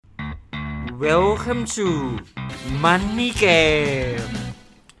Welcome to Money Game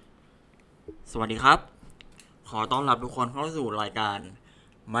สวัสดีครับขอต้อนรับทุกคนเข้าสู่รายการ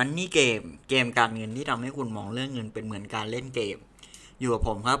Money Game เกมการเงินที่ทำให้คุณมองเรื่องเงินเป็นเหมือนการเล่นเกมอยู่กับผ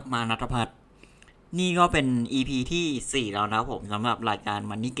มครับมานัทพัฒน์นี่ก็เป็น EP ที่4แล้วนะผมสำหรับรายการ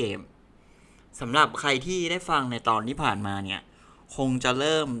Money Game สำหรับใครที่ได้ฟังในตอนที่ผ่านมาเนี่ยคงจะเ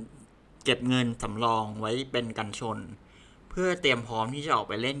ริ่มเก็บเงินสำรองไว้เป็นกันชนเพื่อเตรียมพร้อมที่จะออก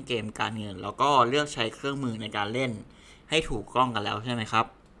ไปเล่นเกมการเงินแล้วก็เลือกใช้เครื่องมือในการเล่นให้ถูกต้องกันแล้วใช่ไหมครับ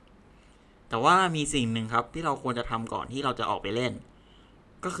แต่ว่ามีสิ่งหนึ่งครับที่เราควรจะทำก่อนที่เราจะออกไปเล่น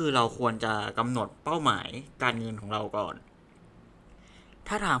ก็คือเราควรจะกำหนดเป้าหมายการเงินของเราก่อน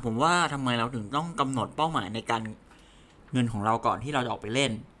ถ้าถามผมว่าทำไมเราถึงต้องกำหนดเป้าหมายในการเงินของเราก่อนที่เราจะออกไปเล่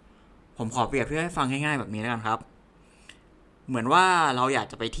นผมขอเปรียบเทียบให้ฟังง่ายๆแบบนี้แล้วกันครับเหมือนว่าเราอยาก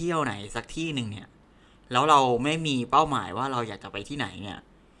จะไปเที่ยวไหนสักที่หนึ่งเนี่ยแล้วเราไม่มีเป้าหมายว่าเราอยากจะไปที่ไหนเนี่ย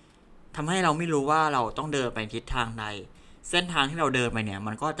ทำให้เราไม่รู้ว่าเราต้องเดินไปทิศทางใดเส้นทางที่เราเดินไปเนี่ย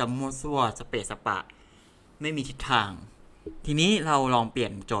มันก็จะมั่วซั่วสเปะสปะไม่มีทิศทางทีนี้เราลองเปลี่ย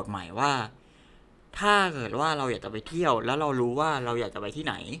นโจทย์ใหม่ว่าถ้าเกิดว่าเราอยากจะไปเที่ยวแล้วเรารู้ว่าเราอยากจะไปที่ไ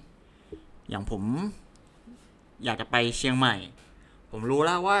หนอย่างผมอยากจะไปเชียงใหม่ผมรู้แ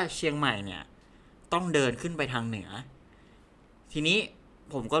ล้วว่าเชียงใหม่เนี่ยต้องเดินขึ้นไปทางเหนือทีนี้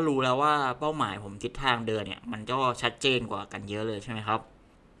ผมก็รู้แล้วว่าเป้าหมายผมทิศทางเดินเนี่ยมันก็ชัดเจนกว่ากันเยอะเลยใช่ไหมครับ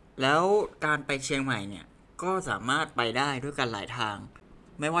แล้วการไปเชียงใหม่เนี่ยก็สามารถไปได้ด้วยกันหลายทาง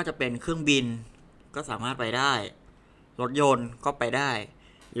ไม่ว่าจะเป็นเครื่องบินก็สามารถไปได้รถยนต์ก็ไปได้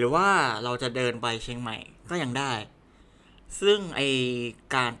หรือว่าเราจะเดินไปเชียงใหม่ก็ยังได้ซึ่ง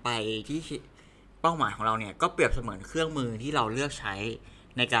การไปที่เป้าหมายของเราเนี่ยก็เปรียบเสมือนเครื่องมือที่เราเลือกใช้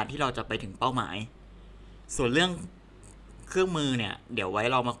ในการที่เราจะไปถึงเป้าหมายส่วนเรื่องเครื่องมือเนี่ยเดี๋ยวไว้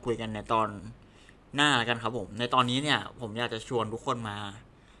เรามาคุยกันในตอนหน้ากันครับผมในตอนนี้เนี่ยผมอยากจะชวนทุกคนมา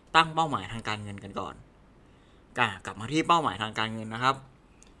ตั้งเป้าหมายทางการเงินกันก่อนกลับมาที่เป้าหมายทางการเงินนะครับ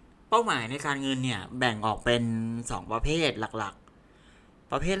เป้าหมายในการเงินเนี่ยแบ่งออกเป็น2ประเภทหลัก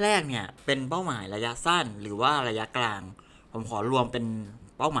ๆประเภทแรกเนี่ยเป็นเป้าหมายระยะสั้นหรือว่าระยะกลางผมขอรวมเป็น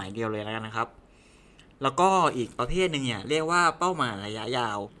เป้าหมายเดียวเลยแล้วกันนะครับแล้วก็อีกประเภทหนึ่งเนี่ยเรียกว่าเป้าหมายระยะยา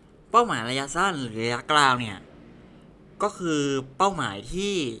วเป้าหมายระยะสั้นหรือระยะกลางเนี่ยก็คือเป้าหมาย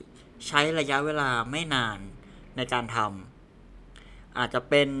ที่ใช้ระยะเวลาไม่นานในการทำอาจจะ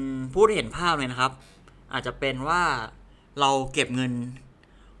เป็นพูดเห็นภาพเลยนะครับอาจจะเป็นว่าเราเก็บเงิน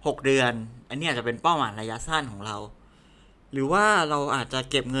6 เดือนอันนี้อาจจะเป็นเป้าหมายระยะสั้นของเราหรือว่าเราอาจจะ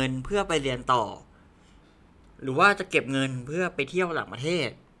เก็บเงินเพื่อไปเรียนต่อหรือว่าจะเก็บเงินเพื่อไปเที่ยวต่างประเทศ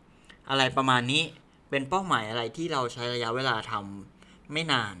อะไรประมาณนี้เป็นเป้าหมายอะไรที่เราใช้ระยะเวลาทำไม่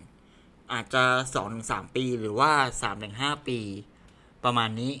นานอาจจะ 2-3 ปีหรือว่า 3-5 ปีประมาณ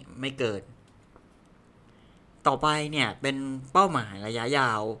นี้ไม่เกินต่อไปเนี่ยเป็นเป้าหมายระยะย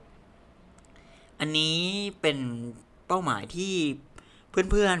าวอันนี้เป็นเป้าหมายที่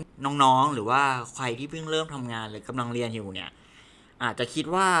เพื่อนๆน้องๆหรือว่าใครที่เพิ่งเริ่มทำงานหรือกำลังเรียนอยู่เนี่ยอาจจะคิด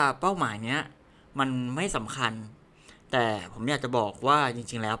ว่าเป้าหมายเนี้ยมันไม่สำคัญแต่ผมอยากจะบอกว่าจ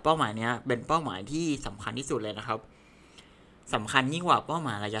ริงๆแล้วเป้าหมายเนี้ยเป็นเป้าหมายที่สำคัญที่สุดเลยนะครับสำคัญยิ่งกว่าเป้าหม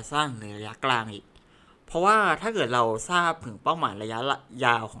ายระยะสั้นหรือระยะกลางอีกเพราะว่าถ้าเกิดเราทราบถึงเป้าหมายระยะย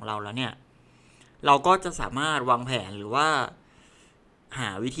าวของเราแล้วเนี่ยเราก็จะสามารถวางแผนหรือว่าหา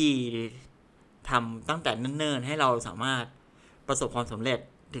วิธีทำตั้งแต่เนิ่นๆให้เราสามารถประสบความสำเร็จ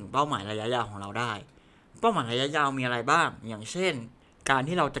ถึงเป้าหมายระยะยาวของเราได้เป้าหมายระยะยาวมีอะไรบ้างอย่างเช่นการ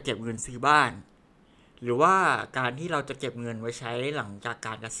ที่เราจะเก็บเงินซื้อบ้านหรือว่าการที่เราจะเก็บเงินไว้ใช้หลังจากก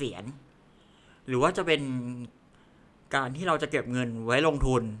ารเกษียณหรือว่าจะเป็นการที่เราจะเก็บเงินไว้ลง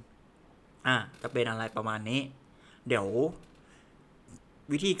ทุนจะเป็นอะไรประมาณนี้เดี๋ยว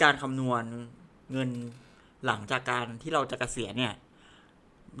วิธีการคำนวณเงินหลังจากการที่เราจะเกษียณเนี่ย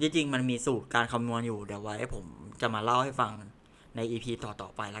จริงๆมันมีสูตรการคำนวณอยู่เดี๋ยวไว้ผมจะมาเล่าให้ฟังใน EP ต่อ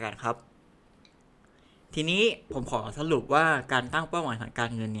ๆไปแล้วกันครับทีนี้ผมขอสรุปว่าการตั้งเป้าหมายทางกา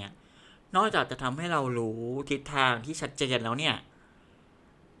รเงินเนี่ยนอกจากจะทำให้เรารู้ทิศทางที่ชัดเจนแล้วเนี่ย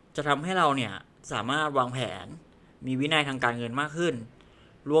จะทำให้เราเนี่ยสามารถวางแผนมีวินัยทางการเงินมากขึ้น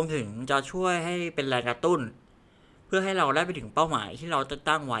รวมถึงจะช่วยให้เป็นแรงกระตุ้นเพื่อให้เราได้ไปถึงเป้าหมายที่เรา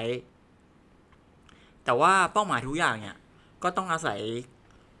ตั้งไว้แต่ว่าเป้าหมายทุกอย่างเนี่ยก็ต้องอาศัย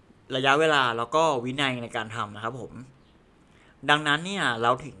ระยะเวลาแล้วก็วินัยในการทำนะครับผมดังนั้นเนี่ยเร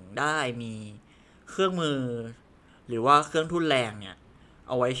าถึงได้มีเครื่องมือหรือว่าเครื่องทุ่นแรงเนี่ยเ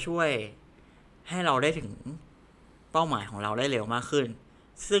อาไว้ช่วยให้เราได้ถึงเป้าหมายของเราได้เร็วมากขึ้น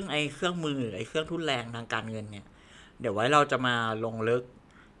ซึ่งเครื่องมือเครื่องทุ่นแรงทางการเงินเนี่ยเดี๋ยวไว้เราจะมาลงลึก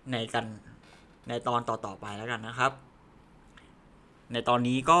ในตอนต่อไปแล้วกันนะครับในตอน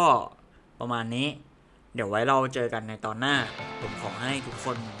นี้ก็ประมาณนี้เดี๋ยวไว้เราเจอกันในตอนหน้าผมขอให้ทุกค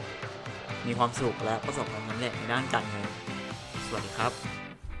น มีความสุขและประสบความสำเร็จในด้านการเงินสวัสดีครับ